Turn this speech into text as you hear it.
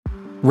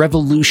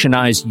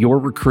Revolutionize your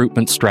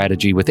recruitment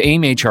strategy with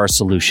AIM HR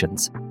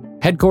Solutions.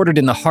 Headquartered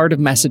in the heart of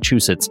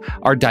Massachusetts,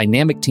 our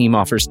dynamic team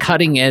offers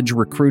cutting-edge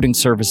recruiting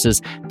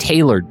services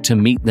tailored to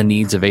meet the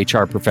needs of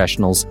HR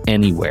professionals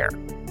anywhere.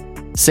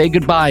 Say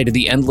goodbye to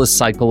the endless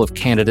cycle of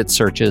candidate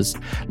searches.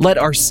 Let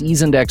our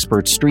seasoned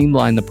experts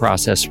streamline the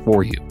process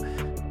for you.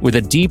 With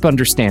a deep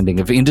understanding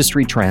of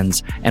industry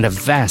trends and a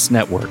vast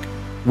network,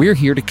 we're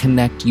here to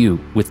connect you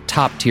with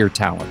top-tier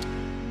talent.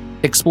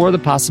 Explore the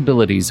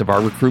possibilities of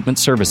our recruitment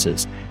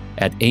services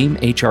at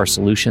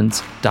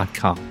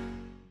aimhrsolutions.com.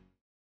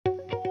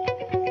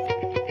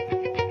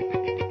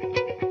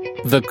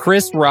 The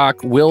Chris Rock,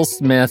 Will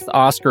Smith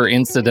Oscar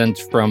incident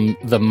from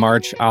the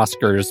March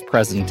Oscars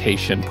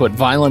presentation put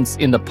violence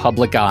in the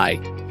public eye.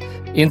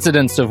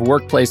 Incidents of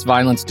workplace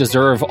violence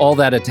deserve all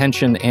that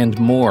attention and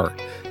more.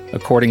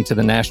 According to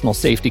the National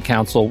Safety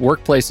Council,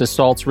 workplace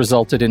assaults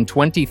resulted in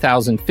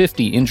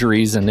 20,050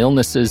 injuries and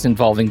illnesses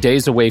involving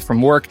days away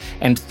from work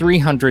and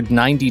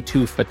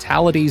 392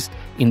 fatalities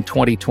in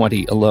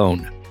 2020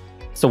 alone.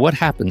 So what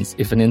happens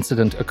if an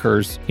incident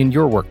occurs in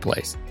your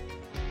workplace?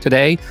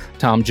 Today,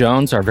 Tom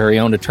Jones, our very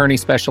own attorney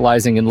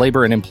specializing in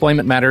labor and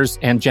employment matters,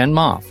 and Jen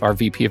Moff, our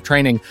VP of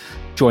training,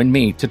 join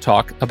me to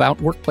talk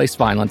about workplace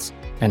violence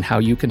and how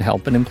you can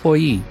help an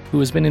employee who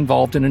has been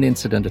involved in an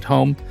incident at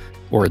home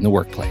or in the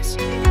workplace.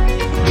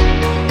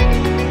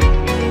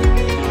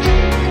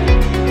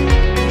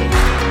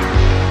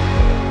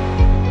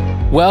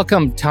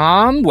 Welcome,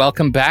 Tom.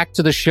 Welcome back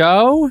to the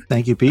show.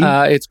 Thank you, Pete.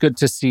 It's good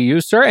to see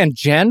you, sir. And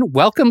Jen,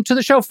 welcome to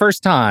the show.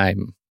 First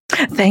time.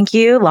 Thank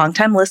you.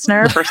 Longtime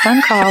listener, first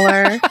time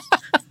caller.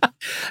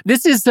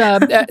 This is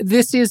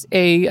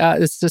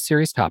a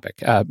serious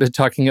topic.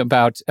 Talking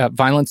about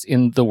violence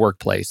in the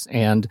workplace,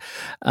 and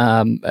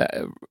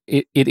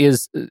it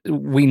is.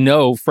 We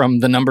know from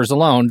the numbers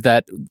alone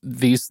that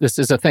this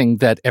is a thing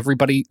that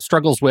everybody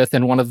struggles with.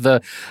 And one of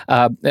the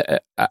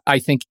I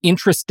think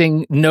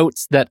interesting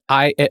notes that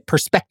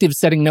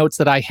perspective-setting notes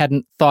that I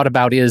hadn't thought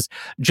about is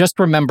just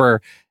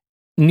remember,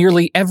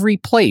 nearly every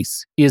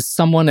place is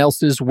someone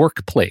else's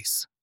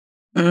workplace.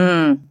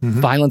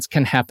 Violence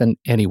can happen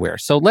anywhere.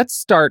 So let's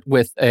start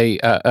with a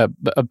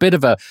bit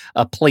of a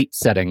plate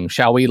setting,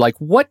 shall we? Like,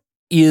 what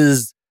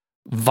is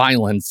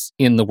violence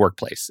in the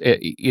workplace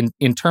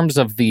in terms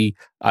of the,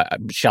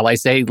 shall I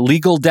say,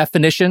 legal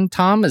definition?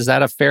 Tom, is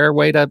that a fair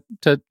way to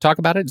talk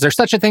about it? Is there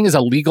such a thing as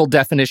a legal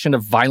definition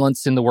of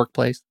violence in the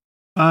workplace?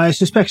 I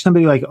suspect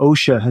somebody like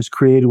OSHA has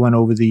created one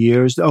over the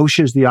years.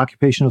 OSHA is the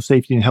Occupational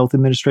Safety and Health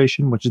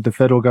Administration, which is the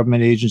federal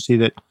government agency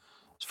that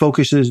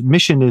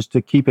mission is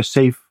to keep a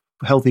safe,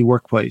 healthy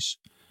workplace.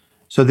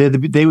 So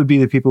they would be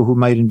the people who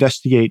might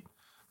investigate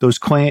those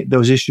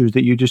issues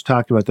that you just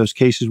talked about, those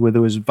cases where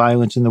there was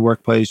violence in the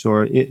workplace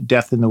or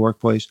death in the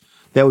workplace.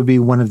 That would be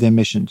one of their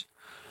missions.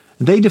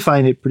 And they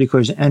define it pretty clear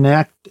as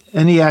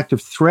any act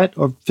of threat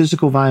or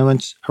physical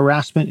violence,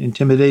 harassment,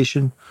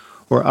 intimidation,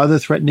 or other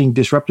threatening,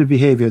 disruptive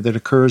behavior that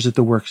occurs at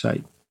the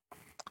worksite.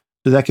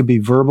 So that could be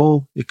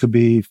verbal, it could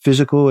be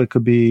physical, it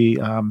could be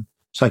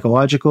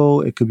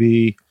psychological, it could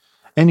be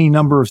any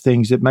number of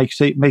things that make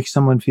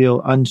someone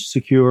feel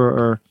unsecure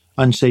or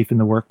unsafe in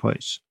the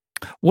workplace.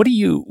 What do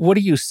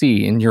you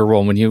see in your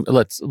role when you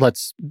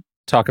let's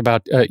talk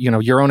about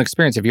your own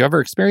experience? Have you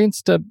ever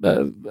experienced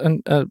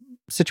a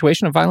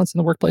situation of violence in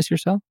the workplace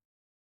yourself?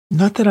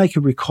 Not that I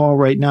could recall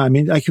right now. I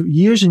mean,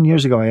 years and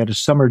years ago, I had a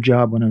summer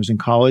job when I was in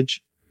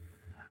college,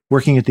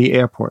 working at the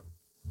airport,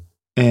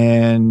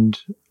 and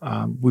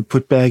we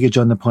put baggage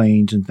on the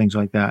planes and things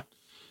like that.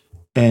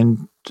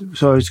 And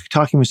so I was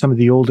talking with some of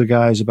the older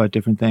guys about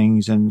different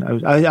things, and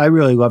I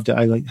really loved it.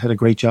 I had a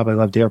great job. I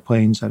loved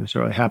airplanes. I was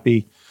really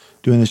happy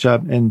doing this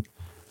job. And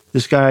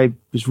this guy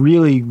was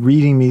really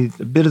reading me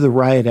a bit of the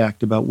riot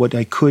act about what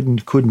I could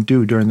and couldn't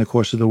do during the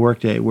course of the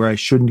workday, where I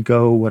shouldn't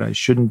go,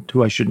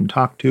 who I shouldn't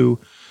talk to.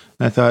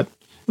 And I thought,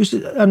 I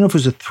don't know if it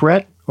was a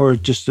threat or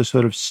just a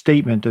sort of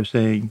statement of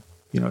saying,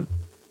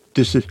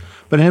 this is,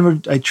 but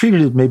I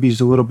treated it maybe as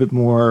a little bit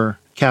more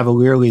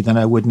cavalierly than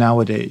I would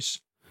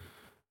nowadays.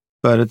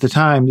 But at the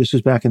time, this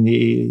was back in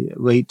the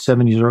late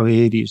 70s,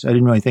 early 80s. I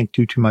didn't really think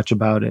too much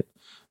about it.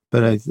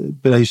 But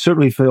I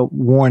certainly felt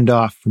warned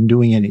off from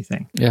doing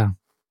anything. Yeah.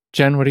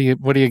 Jen, what do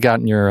you got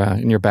in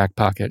your back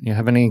pocket? You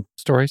have any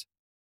stories?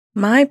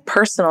 My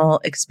personal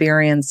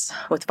experience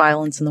with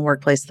violence in the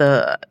workplace,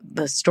 the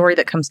story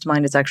that comes to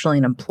mind is actually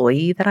an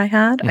employee that I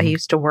had. Mm-hmm. I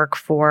used to work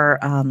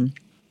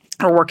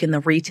work in the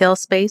retail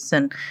space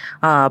and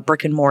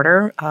brick and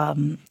mortar,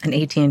 an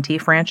AT&T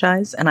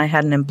franchise, and I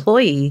had an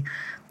employee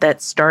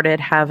that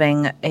started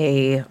having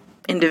a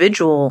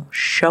individual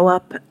show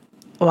up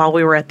while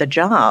we were at the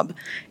job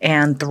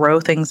and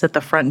throw things at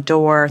the front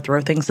door,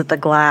 throw things at the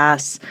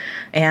glass,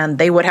 and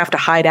they would have to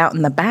hide out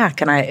in the back.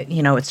 And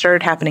it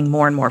started happening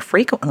more and more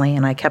frequently,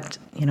 and I kept,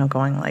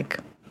 going like,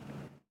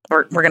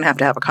 we're going to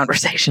have a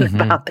conversation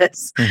mm-hmm. about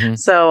this. Mm-hmm.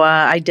 So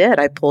I did.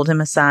 I pulled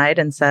him aside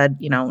and said,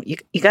 you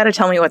got to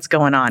tell me what's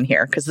going on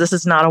here, because this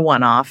is not a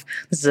one-off.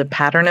 This is a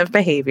pattern of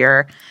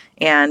behavior,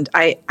 and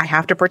I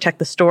have to protect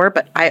the store,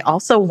 but I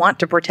also want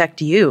to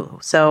protect you.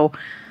 So,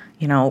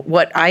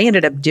 What I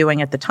ended up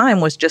doing at the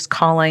time was just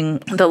calling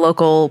the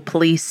local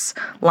police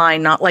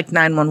line, not like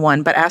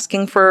 911, but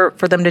asking for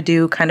them to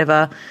do kind of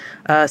a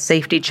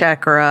safety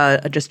check or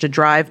just a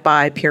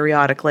drive-by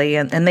periodically.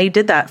 And they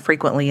did that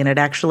frequently, and it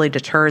actually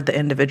deterred the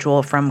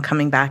individual from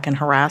coming back and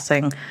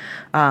harassing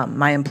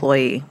my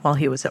employee while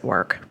he was at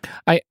work.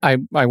 I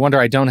wonder,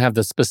 I don't have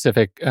the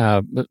specific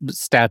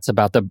stats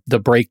about the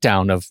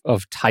breakdown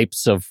of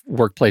types of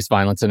workplace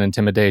violence and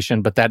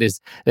intimidation, but that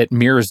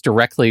mirrors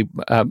directly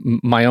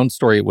my own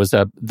story. It was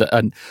a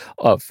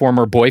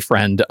former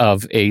boyfriend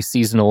of a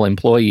seasonal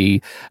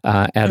employee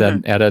at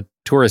a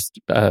tourist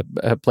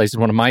place in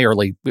one of my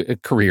early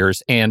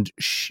careers, and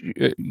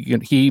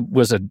he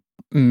was a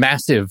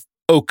massive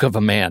oak of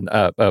a man,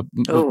 a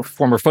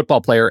former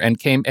football player, and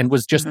came and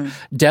was just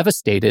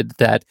devastated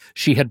that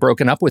she had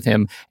broken up with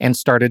him and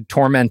started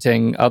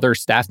tormenting other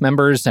staff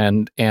members.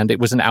 And it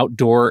was an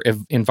outdoor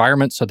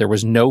environment, so there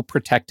was no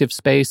protective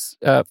space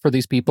for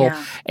these people.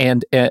 Yeah.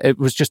 And it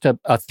was just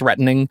a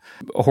threatening,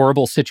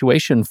 horrible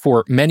situation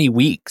for many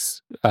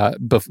weeks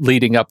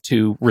leading up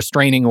to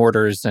restraining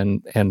orders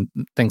and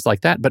things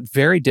like that, but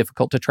very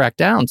difficult to track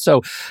down.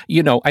 So,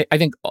 I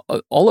think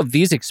all of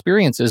these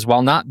experiences,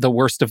 while not the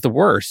worst of the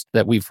worst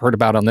that we've heard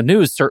about on the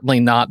news,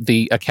 certainly not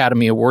the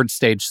Academy Award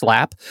stage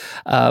slap,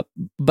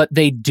 but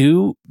they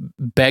do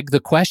beg the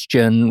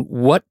question,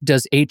 what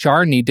does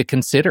HR need to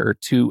consider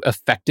to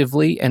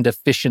effectively and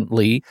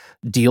efficiently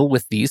deal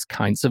with these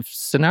kinds of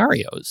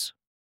scenarios?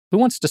 Who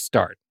wants to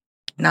start?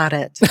 Not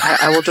it.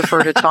 I will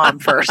defer to Tom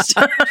first.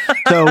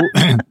 So,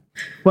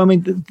 well, I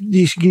mean,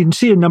 you can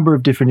see a number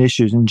of different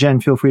issues, and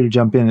Jen, feel free to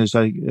jump in as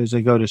I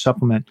go to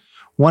supplement.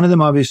 One of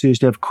them, obviously, is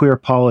to have clear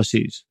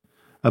policies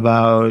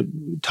about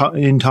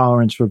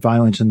intolerance for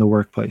violence in the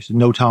workplace,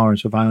 no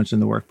tolerance for violence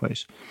in the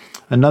workplace.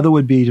 Another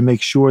would be to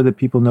make sure that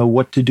people know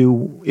what to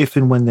do if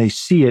and when they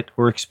see it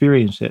or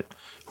experience it.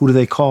 Who do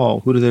they call?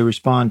 Who do they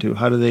respond to?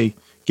 How do they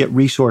get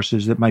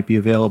resources that might be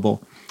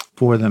available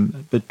for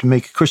them? But to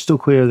make it crystal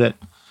clear that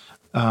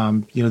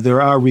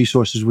there are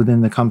resources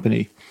within the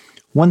company.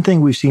 One thing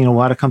we've seen a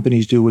lot of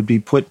companies do would be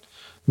put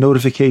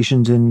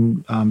notifications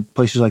in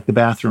places like the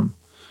bathroom.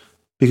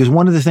 Because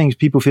one of the things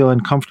people feel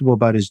uncomfortable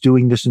about is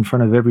doing this in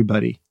front of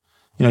everybody.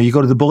 You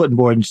go to the bulletin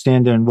board and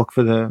stand there and look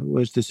for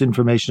what's this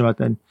information about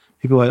that.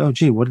 People are like, oh,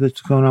 gee, what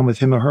is going on with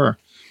him or her?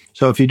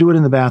 So if you do it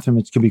in the bathroom,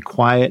 it can be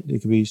quiet.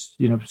 It can be,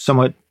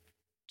 somewhat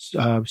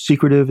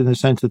secretive in the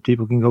sense that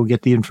people can go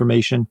get the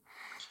information.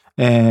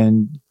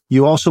 And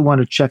you also want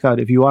to check out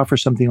if you offer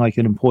something like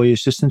an employee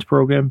assistance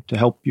program to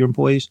help your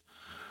employees.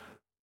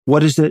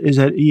 What is that? Is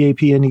that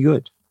EAP any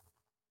good?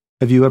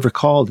 Have you ever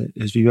called it?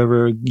 Have you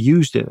ever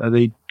used it? Are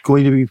they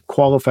going to be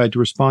qualified to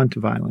respond to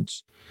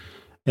violence?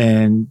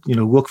 And,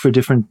 look for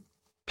different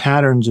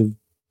patterns of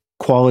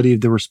quality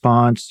of the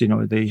response. Do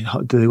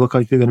they look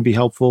like they're going to be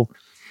helpful?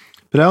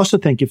 But I also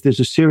think if there's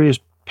a serious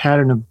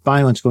pattern of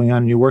violence going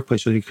on in your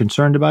workplace, or you're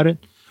concerned about it,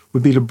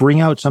 would be to bring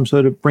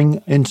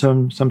in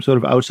some sort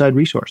of outside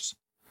resource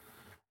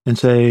and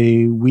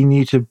say, we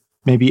need to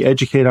maybe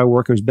educate our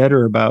workers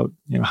better about,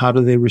 how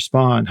do they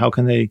respond? How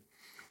can they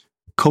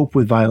cope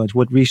with violence?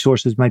 What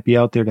resources might be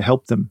out there to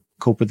help them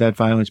cope with that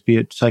violence, be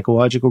it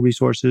psychological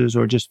resources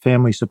or just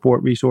family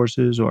support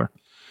resources, or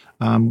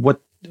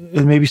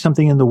maybe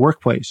something in the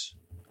workplace,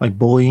 like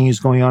bullying is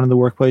going on in the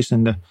workplace.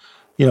 And,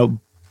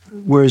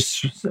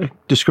 whereas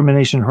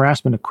discrimination and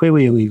harassment are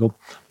clearly illegal,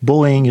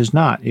 bullying is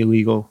not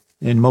illegal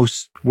in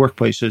most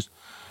workplaces.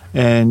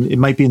 And it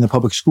might be in the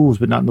public schools,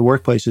 but not in the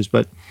workplaces.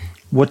 But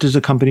what does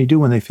a company do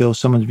when they feel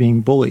someone's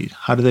being bullied?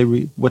 How do they,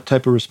 what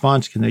type of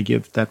response can they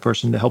give that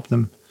person to help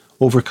them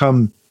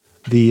overcome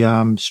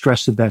the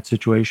stress of that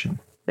situation?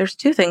 There's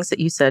two things that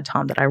you said,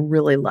 Tom, that I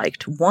really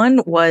liked.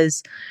 One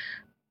was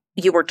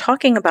you were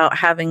talking about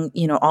having,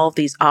 all of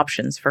these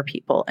options for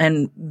people.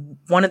 And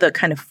one of the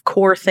kind of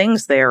core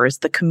things there is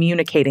the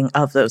communicating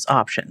of those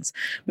options,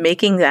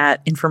 making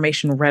that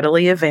information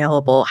readily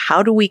available.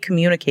 How do we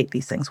communicate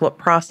these things? What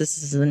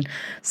processes and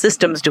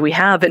systems do we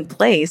have in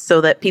place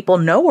so that people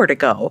know where to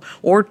go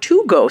or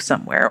to go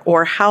somewhere,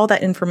 or how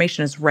that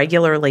information is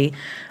regularly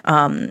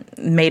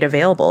made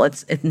available?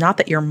 It's not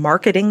that you're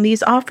marketing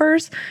these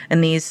offers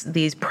and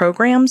these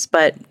programs,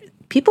 but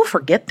people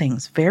forget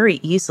things very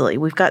easily.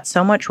 We've got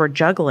so much we're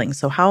juggling.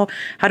 So how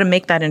to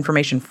make that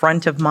information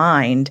front of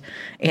mind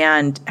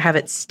and have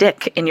it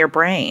stick in your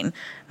brain.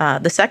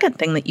 The second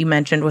thing that you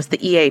mentioned was the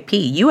EAP.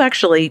 You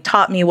actually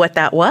taught me what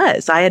that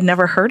was. I had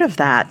never heard of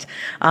that.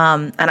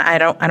 And I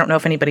don't know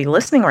if anybody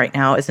listening right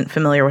now isn't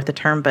familiar with the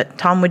term, but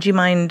Tom, would you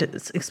mind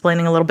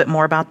explaining a little bit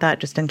more about that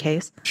just in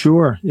case?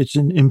 Sure. It's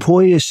an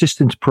employee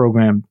assistance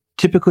program.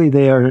 Typically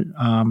they are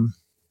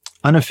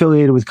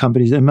unaffiliated with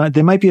companies. They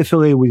might be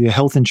affiliated with a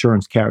health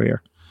insurance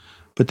carrier,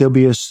 but there'll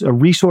be a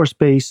resource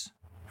base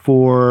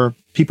for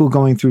people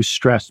going through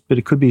stress. But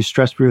it could be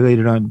stress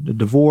related on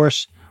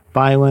divorce,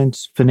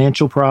 violence,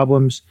 financial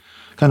problems,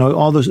 kind of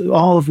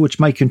all of which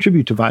might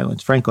contribute to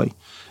violence, frankly,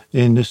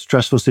 in this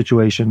stressful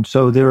situation.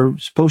 So they're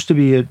supposed to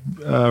be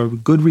a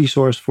good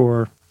resource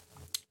for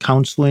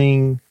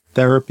counseling,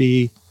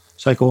 therapy,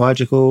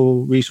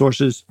 psychological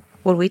resources.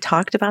 When we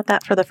talked about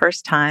that for the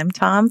first time,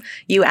 Tom,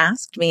 you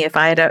asked me if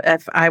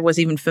I was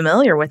even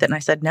familiar with it, and I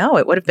said no.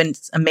 It would have been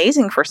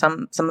amazing for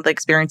some of the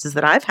experiences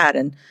that I've had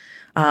in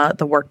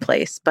the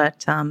workplace.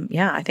 But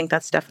I think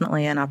that's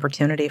definitely an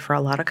opportunity for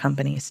a lot of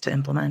companies to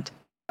implement.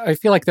 I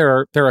feel like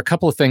there are a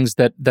couple of things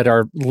that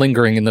are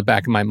lingering in the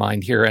back of my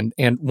mind here,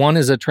 and one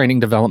is a training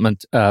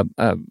development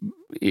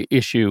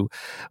issue.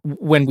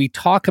 When we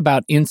talk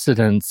about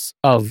incidents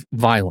of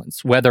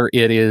violence, whether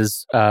it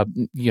is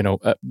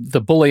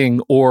the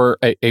bullying or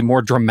a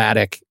more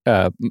dramatic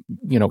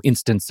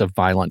instance of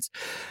violence,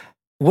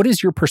 what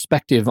is your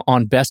perspective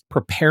on best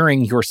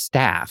preparing your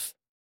staff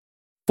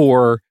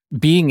for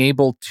being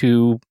able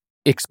to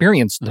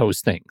experience those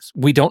things?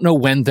 We don't know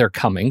when they're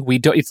coming.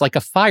 It's like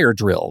a fire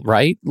drill,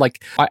 right?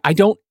 Like I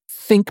don't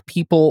think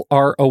people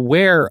are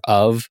aware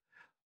of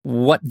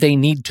what they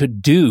need to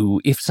do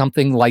if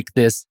something like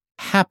this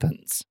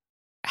happens.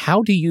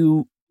 How do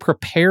you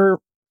prepare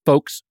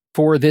folks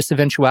for this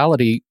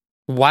eventuality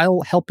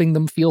while helping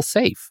them feel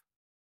safe?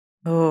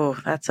 Oh,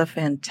 that's a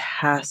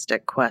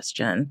fantastic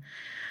question.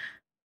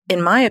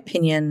 In my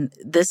opinion,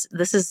 this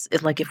is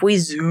like if we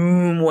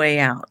zoom way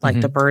out,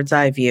 like the bird's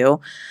eye view,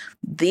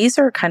 these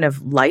are kind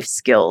of life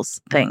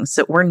skills things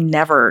that we're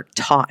never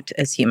taught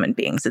as human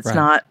beings. It's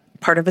not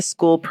part of a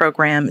school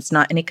program. It's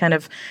not any kind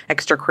of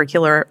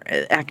extracurricular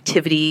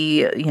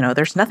activity.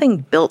 There's nothing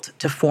built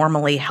to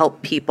formally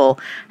help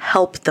people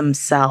help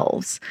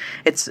themselves.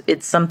 It's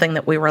something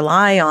that we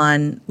rely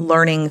on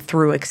learning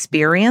through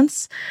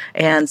experience.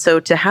 And so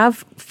to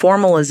have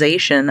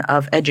formalization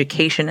of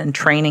education and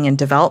training and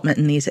development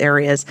in these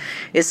areas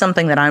is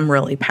something that I'm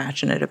really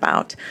passionate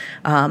about.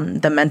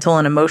 The mental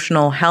and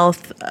emotional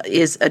health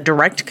is a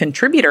direct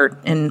contributor,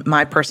 in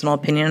my personal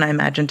opinion. I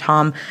imagine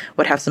Tom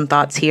would have some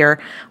thoughts here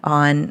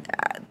on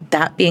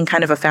that being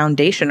kind of a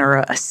foundation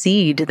or a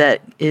seed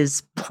that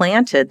is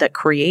planted that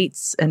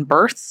creates and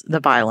births the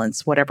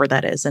violence, whatever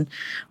that is. And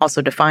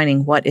also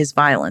defining what is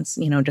violence,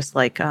 just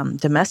like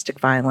domestic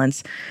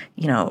violence,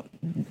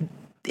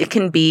 it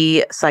can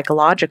be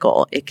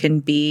psychological, it can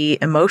be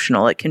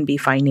emotional, it can be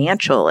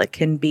financial, it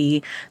can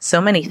be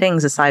so many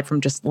things aside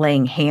from just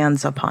laying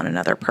hands upon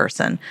another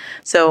person.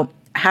 So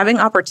having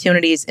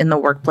opportunities in the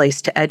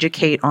workplace to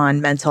educate on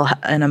mental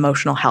and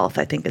emotional health,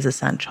 I think, is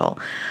essential.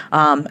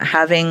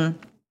 Having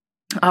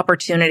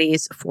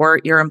opportunities for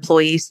your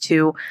employees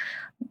to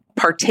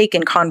partake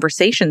in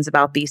conversations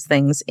about these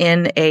things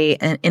in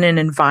an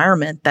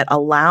environment that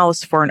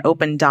allows for an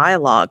open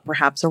dialogue,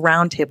 perhaps a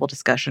roundtable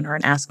discussion or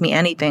an Ask Me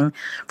Anything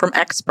from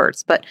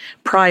experts, but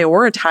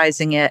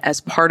prioritizing it as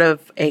part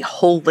of a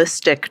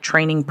holistic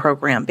training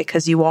program,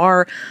 because you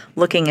are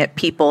looking at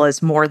people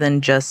as more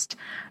than just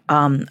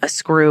a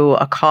screw,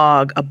 a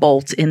cog, a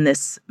bolt in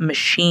this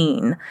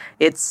machine.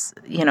 It's,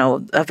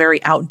 a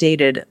very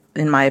outdated,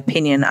 in my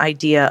opinion,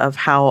 idea of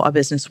how a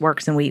business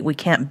works. And we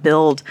can't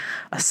build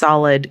a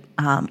solid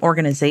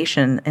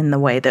organization in the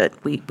way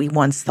that we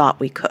once thought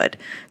we could.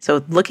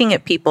 So looking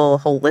at people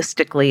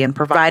holistically and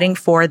providing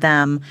for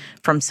them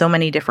from so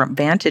many different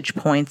vantage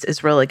points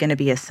is really going to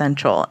be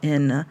essential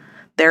in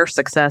their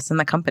success and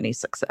the company's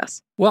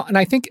success. Well, and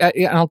I think,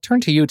 I'll turn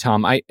to you,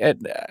 Tom. I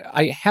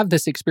have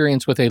this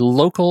experience with a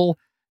local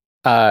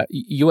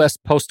U.S.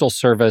 Postal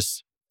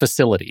Service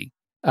facility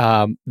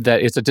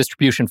that is a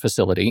distribution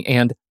facility.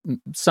 And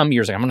some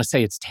years ago, I'm going to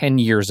say it's 10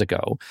 years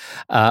ago,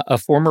 a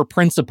former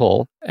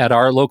principal at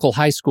our local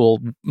high school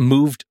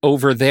moved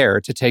over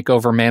there to take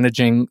over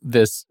managing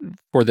this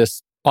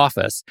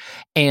office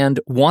and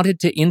wanted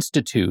to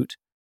institute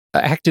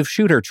active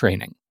shooter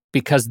training,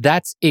 because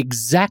that's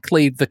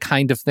exactly the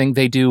kind of thing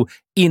they do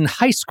in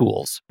high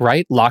schools,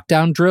 right?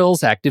 Lockdown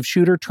drills, active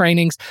shooter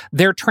trainings.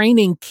 They're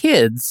training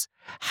kids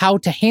how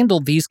to handle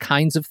these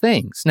kinds of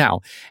things.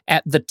 Now,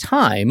 at the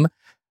time,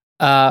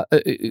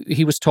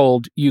 he was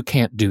told, you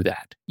can't do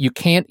that. You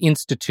can't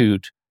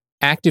institute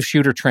active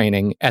shooter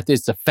training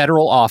it's a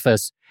federal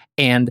office.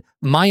 And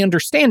my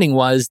understanding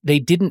was they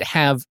didn't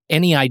have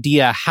any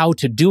idea how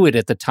to do it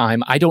at the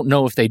time. I don't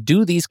know if they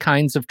do these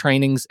kinds of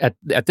trainings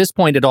at this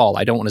point at all.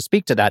 I don't want to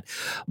speak to that.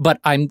 But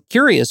I'm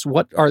curious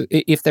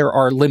if there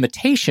are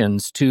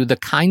limitations to the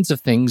kinds of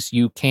things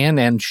you can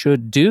and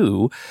should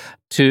do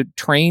to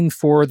train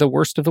for the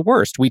worst of the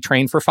worst. We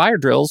train for fire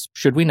drills.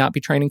 Should we not be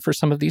training for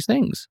some of these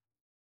things?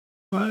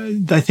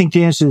 I think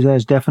the answer to that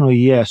is definitely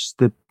yes.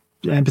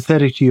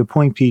 Empathetic to your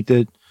point, Pete,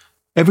 that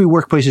every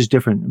workplace is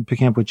different.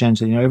 Picking up what Jen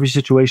said, every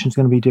situation is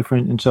going to be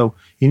different. And so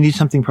you need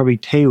something probably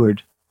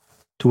tailored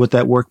to what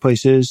that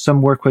workplace is.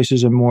 Some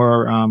workplaces are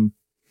more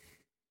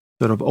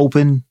sort of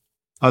open.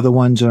 Other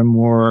ones are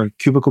more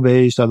cubicle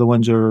based. Other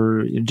ones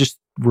are just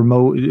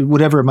remote,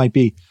 whatever it might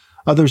be.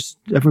 Others,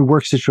 every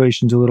work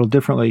situation is a little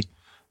differently.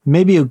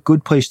 Maybe a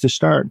good place to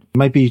start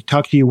might be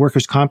talk to your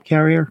workers' comp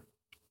carrier,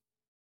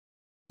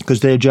 because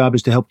their job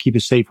is to help keep a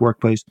safe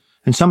workplace.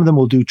 And some of them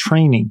will do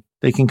training.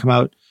 They can come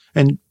out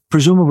and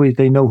presumably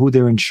they know who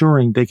they're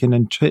insuring. They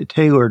can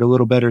tailor it a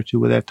little better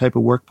to that type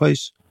of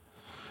workplace.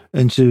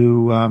 And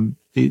to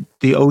the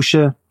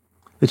OSHA,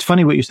 it's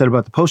funny what you said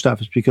about the post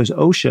office, because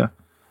OSHA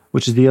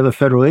which is the other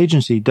federal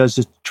agency, does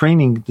this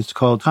training that's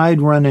called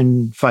hide, run,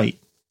 and fight.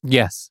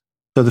 Yes.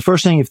 So the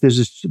first thing, if there's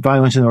this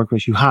violence in the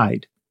workplace, you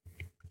hide,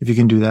 if you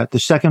can do that. The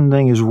second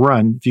thing is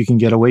run, if you can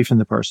get away from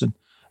the person.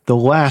 The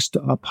last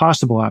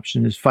possible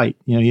option is fight.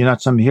 You're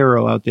not some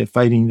hero out there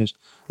fighting this.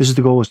 This is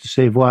the goal, is to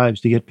save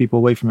lives, to get people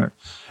away from it.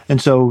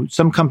 And so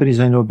some companies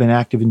I know have been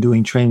active in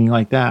doing training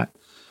like that.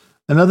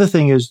 Another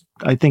thing is,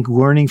 I think,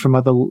 learning from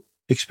other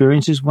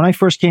experiences. When I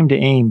first came to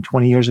AIM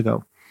 20 years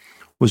ago,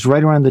 was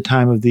right around the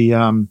time of the,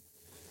 it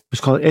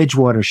was called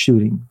Edgewater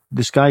shooting.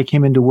 This guy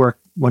came into work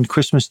one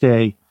Christmas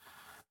Day,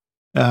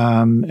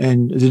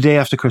 and the day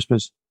after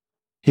Christmas,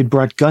 he'd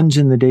brought guns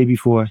in the day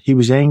before. He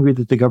was angry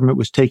that the government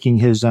was taking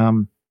his,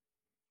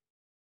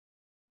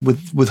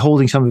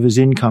 withholding some of his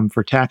income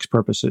for tax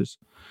purposes.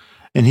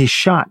 And he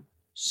shot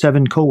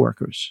 7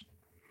 coworkers.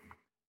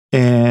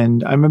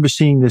 And I remember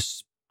seeing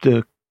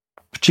the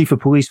chief of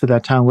police for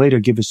that town later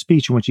give a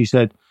speech in which he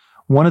said,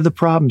 one of the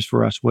problems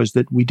for us was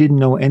that we didn't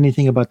know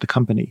anything about the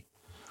company.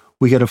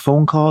 We got a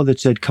phone call that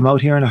said, come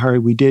out here in a hurry.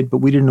 We did, but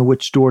we didn't know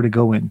which store to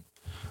go in.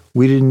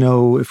 We didn't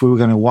know if we were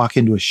going to walk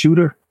into a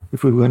shooter,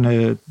 if we were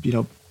going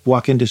to,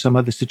 walk into some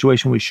other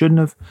situation we shouldn't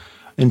have.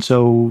 And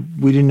so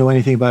we didn't know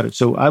anything about it.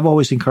 So I've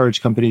always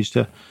encouraged companies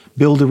to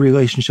build a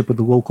relationship with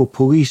the local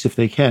police if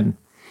they can.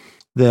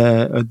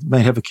 They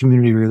might have a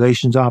community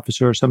relations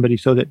officer or somebody,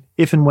 so that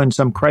if and when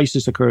some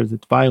crisis occurs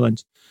that's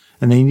violence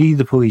and they need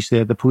the police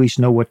there, the police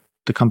know what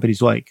the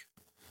company's like.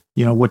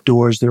 What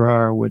doors there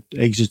are, what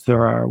exits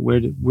there are,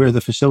 where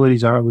the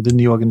facilities are within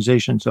the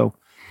organization. So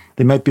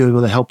they might be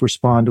able to help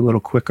respond a little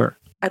quicker.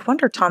 I'd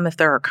wonder, Tom, if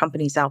there are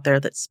companies out there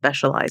that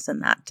specialize in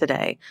that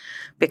today,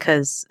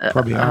 because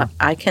probably are.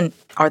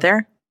 Are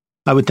there?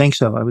 I would think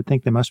so. I would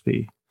think there must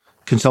be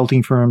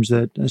consulting firms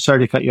that, sorry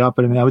to cut you off,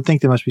 but I would think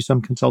there must be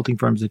some consulting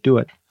firms that do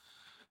it.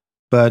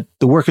 But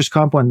the workers'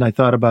 comp one I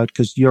thought about,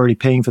 because you're already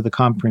paying for the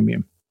comp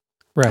premium.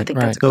 Right. I think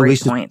that's a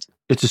great point.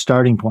 It's a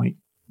starting point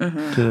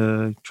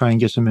to try and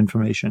get some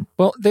information.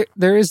 Well,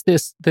 there is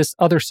this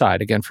other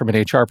side, again, from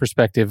an HR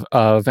perspective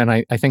of, and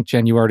I think,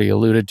 Jen, you already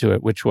alluded to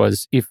it, which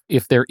was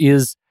if there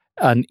is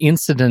an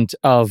incident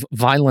of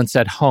violence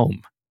at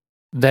home,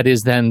 that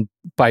is then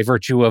by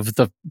virtue of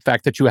the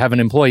fact that you have an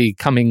employee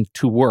coming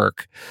to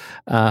work,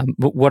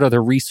 what are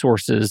the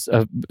resources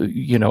of,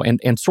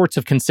 and sorts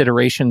of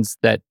considerations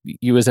that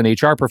you as an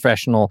HR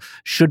professional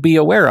should be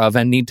aware of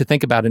and need to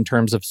think about in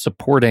terms of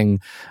supporting,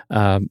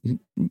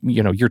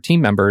 your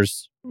team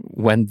members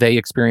when they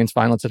experience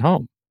violence at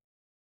home?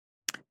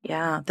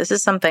 Yeah, this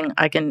is something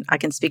I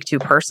can speak to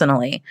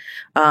personally.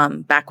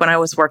 Back when I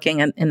was working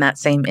in that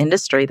same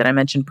industry that I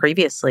mentioned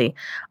previously,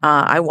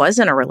 I was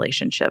in a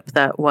relationship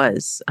that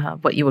was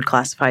what you would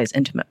classify as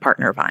intimate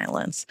partner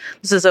violence.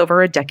 This is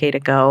over a decade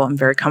ago. I'm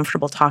very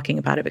comfortable talking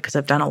about it because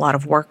I've done a lot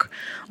of work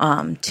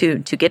to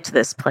get to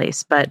this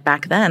place. But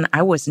back then,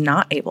 I was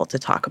not able to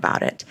talk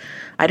about it.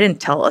 I didn't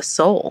tell a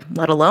soul,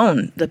 let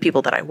alone the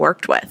people that I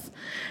worked with.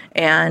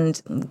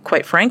 And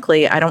quite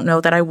frankly, I don't know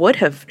that I would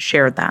have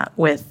shared that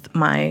with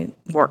my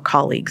work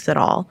colleagues at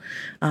all,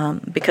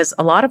 because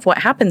a lot of what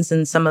happens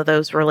in some of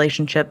those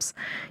relationships,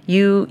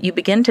 you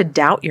begin to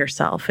doubt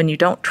yourself and you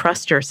don't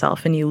trust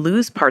yourself and you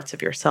lose parts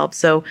of yourself.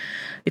 So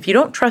if you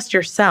don't trust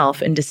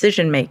yourself in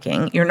decision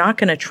making, you're not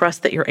going to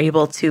trust that you're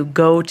able to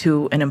go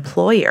to an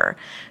employer.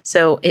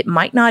 So it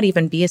might not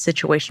even be a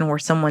situation where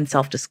someone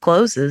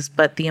self-discloses,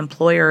 but the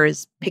employer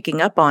is picking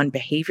up on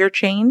behavior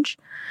change.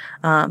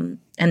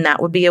 And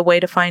that would be a way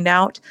to find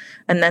out.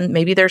 And then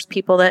maybe there's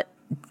people that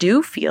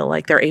do feel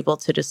like they're able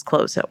to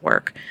disclose at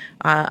work.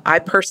 I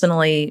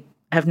personally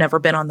have never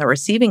been on the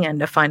receiving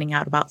end of finding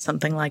out about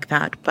something like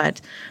that, but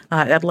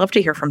I'd love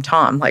to hear from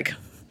Tom. Like,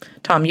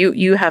 Tom,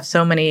 you have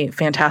so many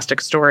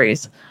fantastic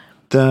stories.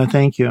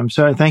 Thank you. I'm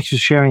sorry. Thanks for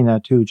sharing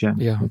that too, Jen.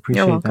 Yeah. I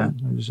appreciate that.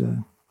 It was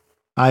an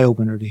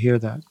eye-opener to hear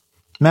that.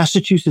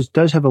 Massachusetts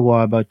does have a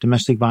law about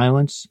domestic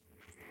violence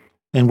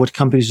and what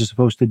companies are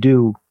supposed to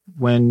do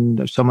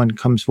when someone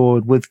comes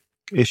forward with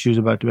issues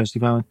about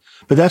domestic violence.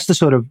 But that's the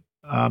sort of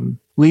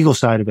legal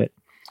side of it.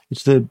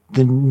 It's the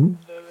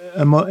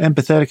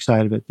empathetic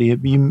side of it, the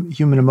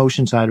human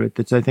emotion side of it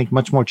that's, I think,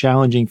 much more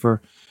challenging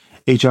for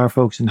HR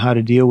folks and how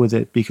to deal with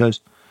it,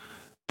 because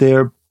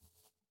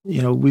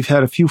we've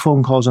had a few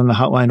phone calls on the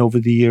hotline over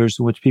the years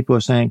in which people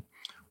are saying,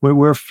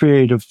 we're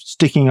afraid of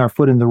sticking our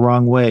foot in the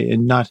wrong way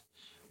and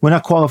we're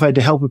not qualified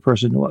to help a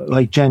person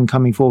like Jen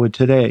coming forward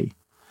today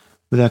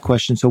with that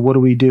question. So what do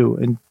we do?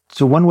 And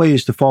so one way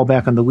is to fall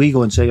back on the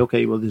legal and say,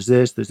 okay, well, there's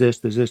this,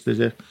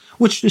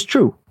 which is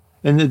true.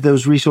 And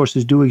those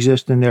resources do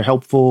exist and they're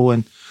helpful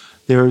and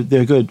they're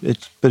good.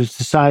 But it's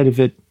the side of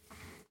it,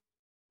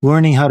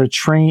 learning how to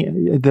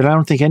train, that I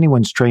don't think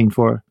anyone's trained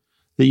for,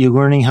 that you're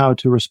learning how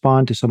to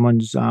respond to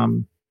someone's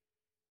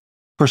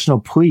personal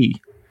plea,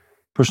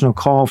 personal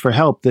call for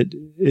help that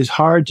is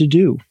hard to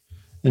do.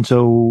 And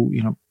so,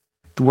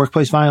 the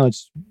workplace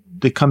violence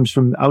that comes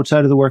from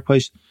outside of the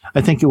workplace,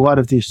 I think a lot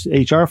of these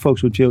HR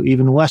folks would feel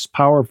even less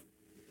powerful,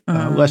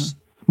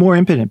 more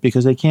impotent,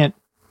 because they can't,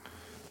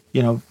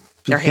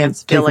 their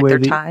hands feel like they're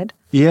tied.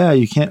 Yeah,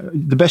 you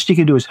can't. The best you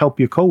can do is help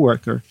your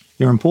coworker,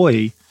 your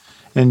employee,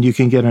 and you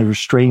can get a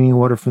restraining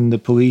order from the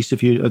police from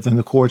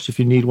the courts if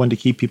you need one to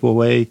keep people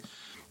away.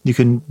 You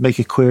can make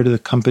it clear to the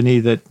company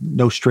that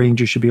no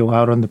stranger should be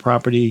allowed on the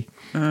property.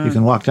 You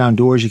can lock down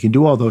doors. You can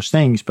do all those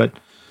things, but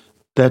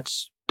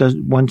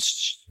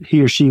once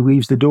he or she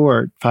leaves the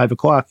door at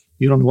 5:00,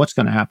 you don't know what's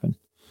going to happen.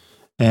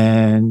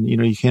 And,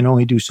 you can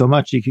only do so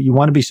much. You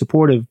want to be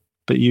supportive,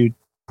 but you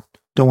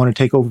don't want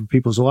to take over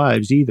people's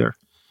lives either.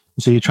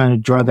 And so you're trying to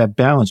draw that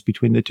balance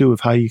between the two of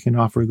how you can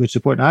offer a good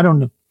support. And I don't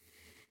know.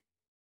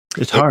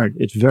 It's hard.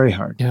 It's very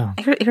hard. Yeah.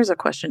 Here's a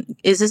question.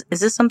 Is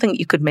this something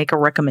you could make a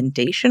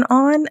recommendation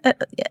on?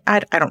 I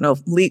don't know.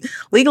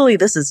 Legally,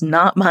 this is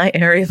not my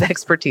area of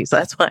expertise.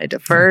 That's why I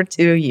defer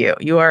to you.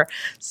 You are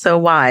so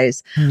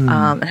wise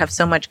and have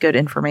so much good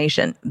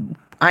information.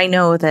 I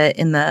know that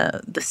in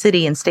the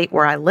city and state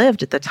where I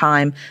lived at the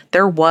time,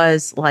 there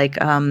was like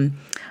a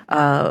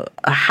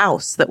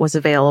house that was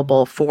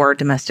available for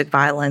domestic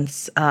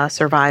violence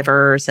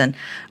survivors and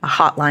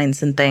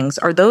hotlines and things.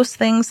 Are those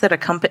things that a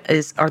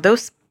company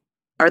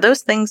are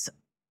those things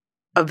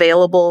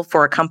available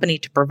for a company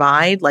to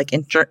provide, like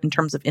in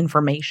terms of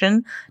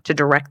information, to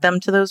direct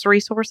them to those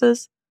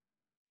resources?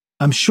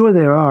 I'm sure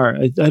there are.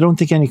 I don't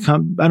think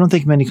I don't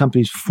think many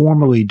companies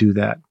formally do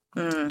that.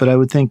 But I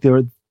would think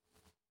there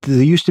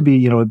used to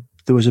be,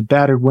 there was a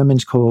battered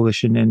women's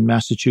coalition in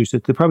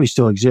Massachusetts. They probably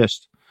still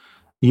exist.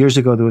 Years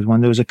ago, there was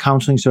one. There was a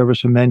counseling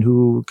service for men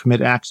who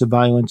commit acts of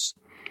violence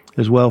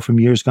as well from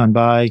years gone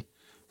by,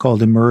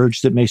 called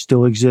Emerge, that may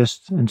still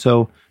exist. And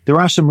so there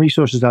are some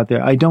resources out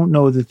there. I don't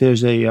know that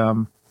there's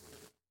a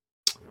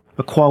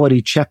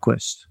quality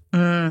checklist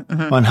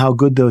on how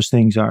good those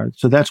things are.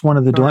 So that's one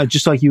of the,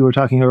 just like you were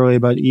talking earlier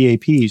about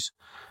EAPs.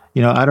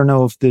 I don't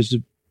know if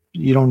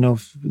you don't know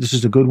if this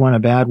is a good one, a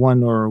bad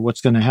one, or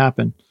what's going to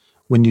happen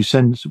when you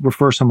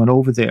refer someone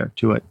over there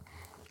to it.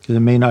 Because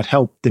it may not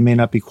help. They may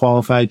not be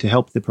qualified to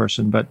help the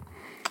person, but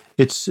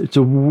it's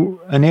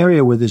an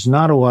area where there's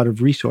not a lot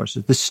of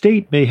resources. The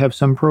state may have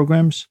some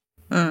programs,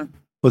 or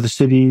the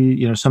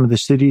city, some of the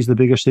cities, the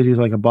bigger cities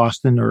like a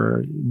Boston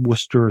or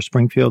Worcester or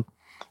Springfield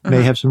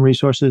may have some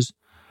resources.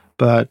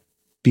 But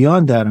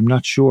beyond that, I'm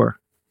not sure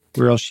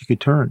where else you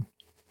could turn.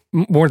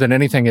 More than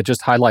anything, it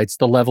just highlights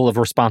the level of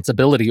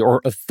responsibility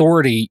or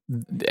authority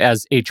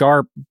as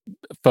HR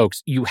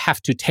folks you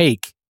have to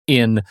take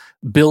in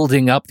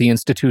building up the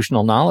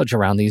institutional knowledge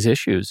around these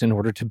issues in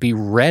order to be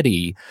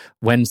ready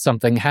when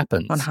something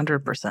happens.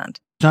 100%. It's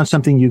not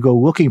something you go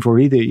looking for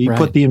either. You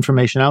put the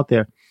information out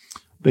there,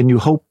 and you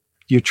hope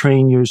you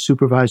train your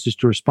supervisors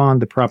to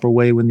respond the proper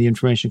way when the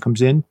information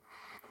comes in,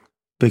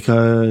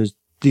 because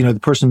the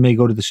person may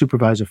go to the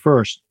supervisor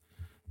first.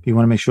 You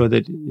want to make sure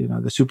that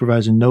the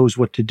supervisor knows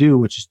what to do,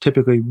 which is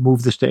typically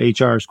move this to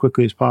HR as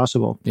quickly as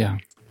possible. Yeah.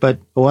 But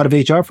a lot of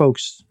HR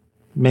folks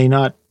may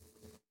not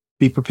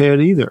be prepared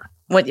either.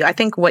 I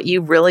think what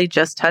you really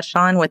just touched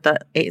on with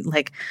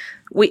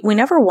we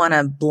never want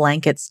a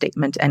blanket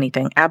statement to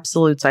anything.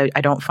 Absolutes I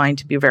don't find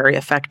to be very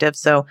effective.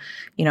 So,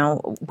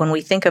 when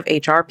we think of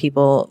HR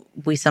people,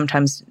 we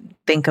sometimes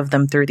think of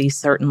them through these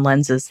certain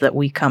lenses that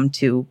we come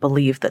to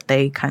believe that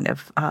they kind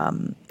of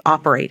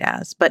operate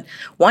as. But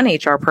one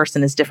HR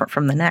person is different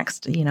from the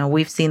next.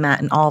 We've seen that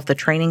in all of the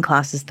training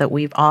classes that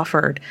we've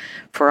offered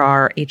for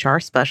our HR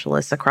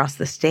specialists across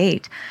the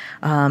state,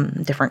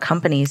 different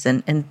companies.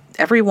 And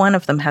every one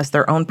of them has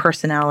their own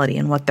personality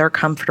and what they're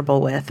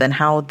comfortable with and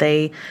how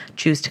they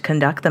choose to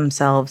conduct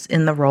themselves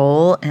in the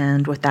role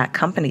and with that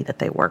company that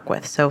they work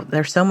with. So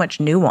there's so much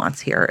nuance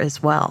here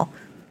as well.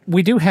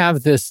 We do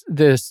have this.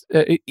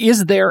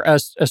 Is there a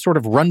sort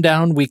of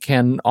rundown we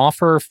can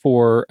offer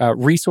for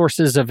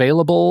resources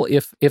available?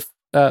 If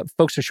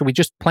folks, or should we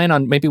just plan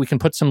on maybe we can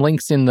put some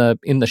links in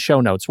the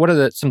show notes? What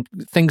are some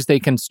things they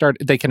can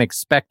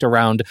expect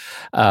around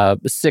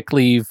sick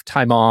leave,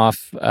 time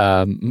off,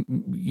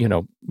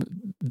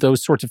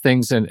 those sorts of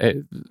things?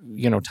 And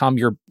Tom,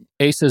 you're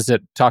aces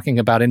at talking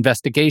about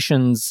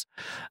investigations.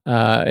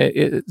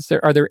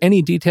 Are there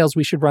any details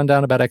we should run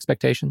down about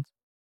expectations?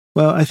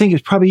 Well, I think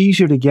it's probably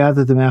easier to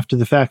gather them after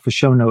the fact for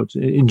show notes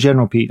in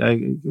general, Pete. I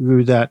agree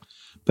with that.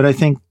 But I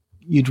think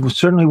you'd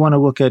certainly want to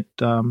look at,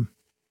 there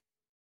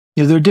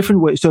are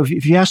different ways. So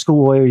if you ask a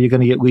lawyer, you're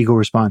going to get legal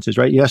responses,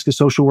 right? You ask a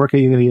social worker,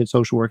 you're going to get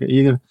social worker.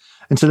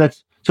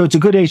 So it's a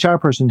good HR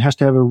person has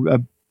to have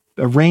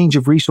a range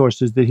of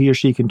resources that he or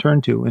she can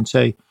turn to and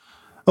say,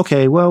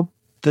 okay, well,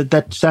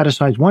 that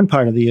satisfies one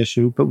part of the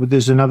issue, but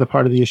there's another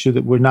part of the issue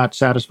that we're not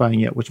satisfying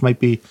yet, which might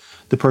be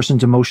the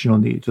person's emotional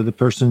needs or the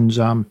person's,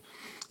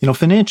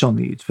 financial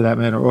needs for that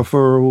matter, or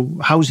for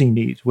housing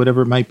needs,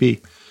 whatever it might be.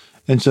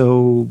 And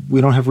so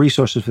we don't have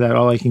resources for that.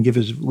 All I can give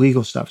is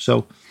legal stuff.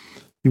 So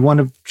you want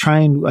to try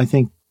and, I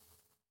think,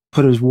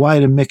 put as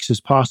wide a mix as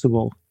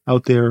possible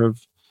out there.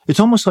 It's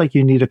almost like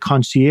you need a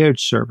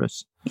concierge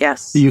service.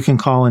 Yes. That you can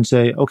call and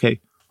say, okay,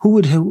 who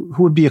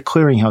would be a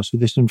clearinghouse for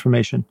this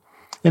information?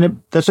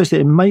 And that's what I say.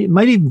 It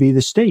might even be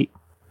the state.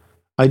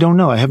 I don't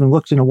know. I haven't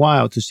looked in a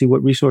while to see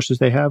what resources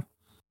they have.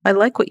 I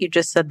like what you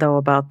just said, though,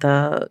 about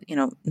the,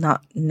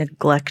 not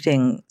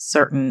neglecting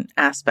certain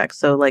aspects.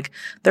 So like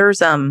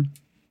there's a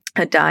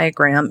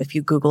diagram, if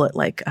you Google it,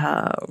 like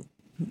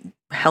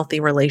healthy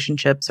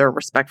relationships or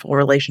respectful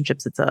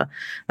relationships. It's a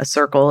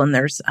circle, and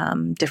there's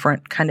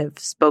different kind of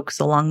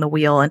spokes along the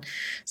wheel. And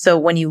so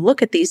when you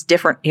look at these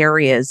different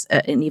areas,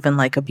 and even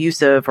like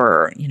abusive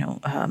or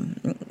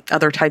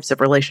other types of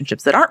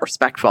relationships that aren't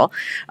respectful,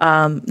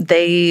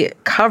 they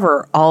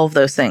cover all of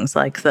those things,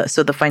 like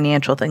the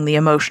financial thing, the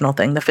emotional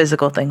thing, the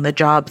physical thing, the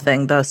job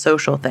thing, the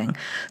social thing.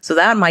 So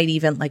that might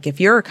even, like, if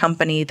you're a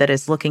company that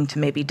is looking to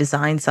maybe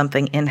design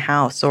something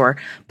in-house or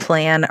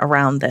plan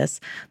around this,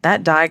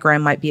 that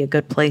diagram might be a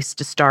good place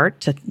to start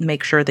to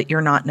make sure that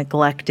you're not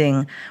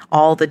neglecting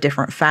all the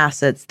different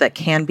facets that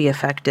can be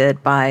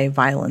affected by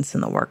violence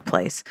in the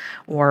workplace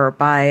or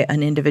by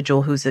an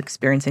individual who's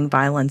experiencing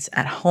violence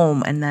at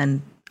home. And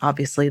then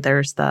obviously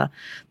there's the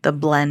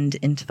blend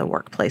into the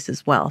workplace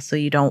as well. So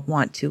you don't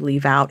want to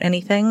leave out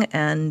anything,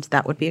 and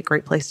that would be a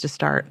great place to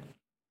start.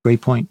 Great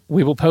point.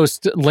 We will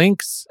post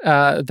links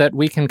that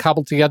we can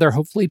cobble together,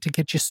 hopefully to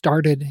get you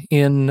started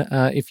in,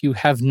 if you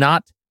have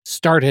not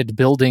started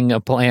building a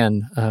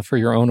plan for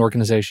your own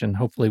organization.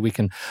 Hopefully we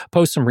can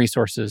post some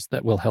resources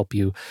that will help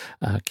you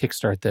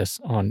kickstart this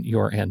on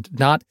your end.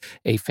 Not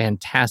a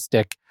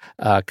fantastic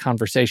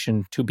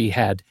conversation to be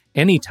had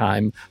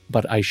anytime,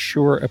 but I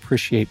sure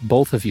appreciate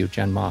both of you,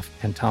 Jen Moff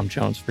and Tom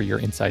Jones, for your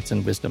insights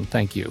and wisdom.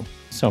 Thank you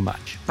so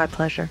much. My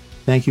pleasure.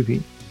 Thank you,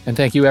 Pete. And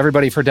thank you,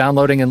 everybody, for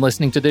downloading and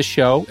listening to this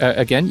show.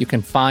 Again, you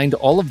can find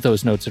all of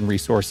those notes and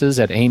resources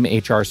at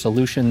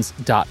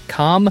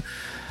aimhrsolutions.com.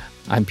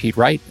 I'm Pete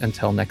Wright.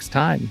 Until next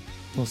time,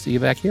 we'll see you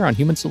back here on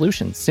Human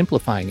Solutions,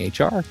 simplifying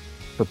HR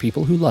for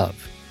people who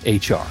love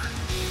HR.